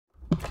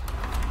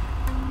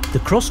The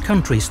Cross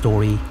Country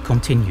story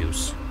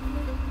continues.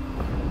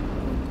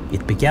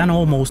 It began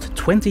almost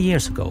 20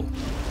 years ago.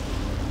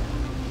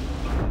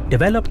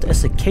 Developed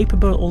as a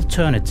capable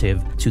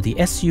alternative to the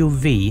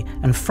SUV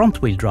and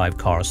front-wheel drive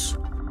cars,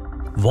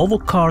 Volvo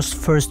Cars'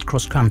 first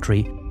Cross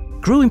Country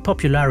grew in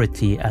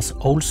popularity as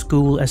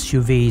old-school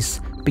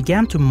SUVs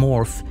began to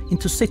morph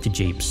into city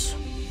jeeps.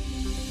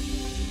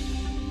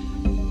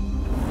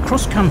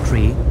 Cross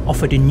Country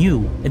offered a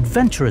new,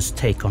 adventurous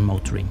take on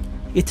motoring.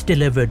 It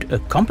delivered a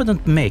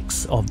competent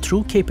mix of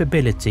true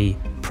capability,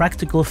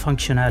 practical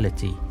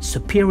functionality,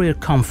 superior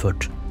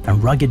comfort,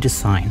 and rugged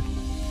design.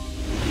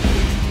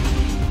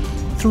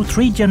 Through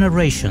 3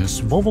 generations,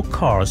 Volvo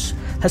Cars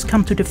has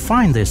come to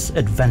define this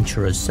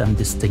adventurous and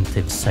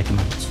distinctive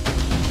segment.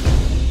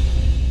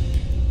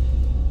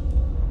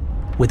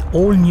 With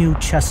all new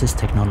chassis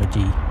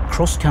technology,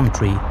 Cross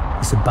Country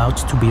is about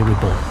to be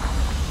reborn.